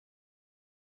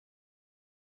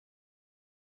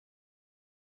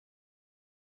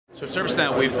So at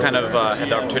ServiceNow, we've kind of had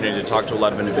the opportunity to talk to a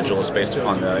lot of individuals based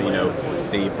upon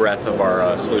the breadth of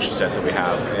our solution set that we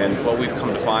have. And what we've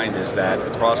come to find is that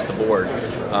across the board,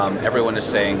 everyone is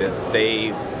saying that they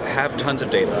have tons of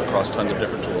data across tons of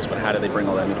different tools, but how do they bring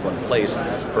all that into one place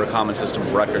for a common system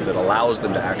of record that allows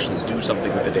them to actually do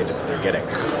something with the data that they're getting?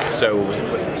 So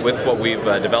with what we've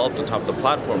developed on top of the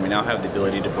platform, we now have the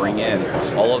ability to bring in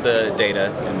all of the data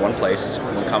in one place,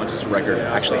 one common system record, and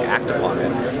actually act upon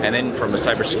it. And then from a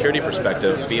cybersecurity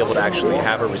perspective, be able to actually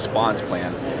have a response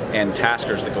plan and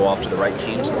taskers that go off to the right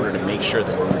teams in order to make sure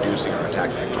that we're reducing our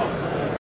attack vector.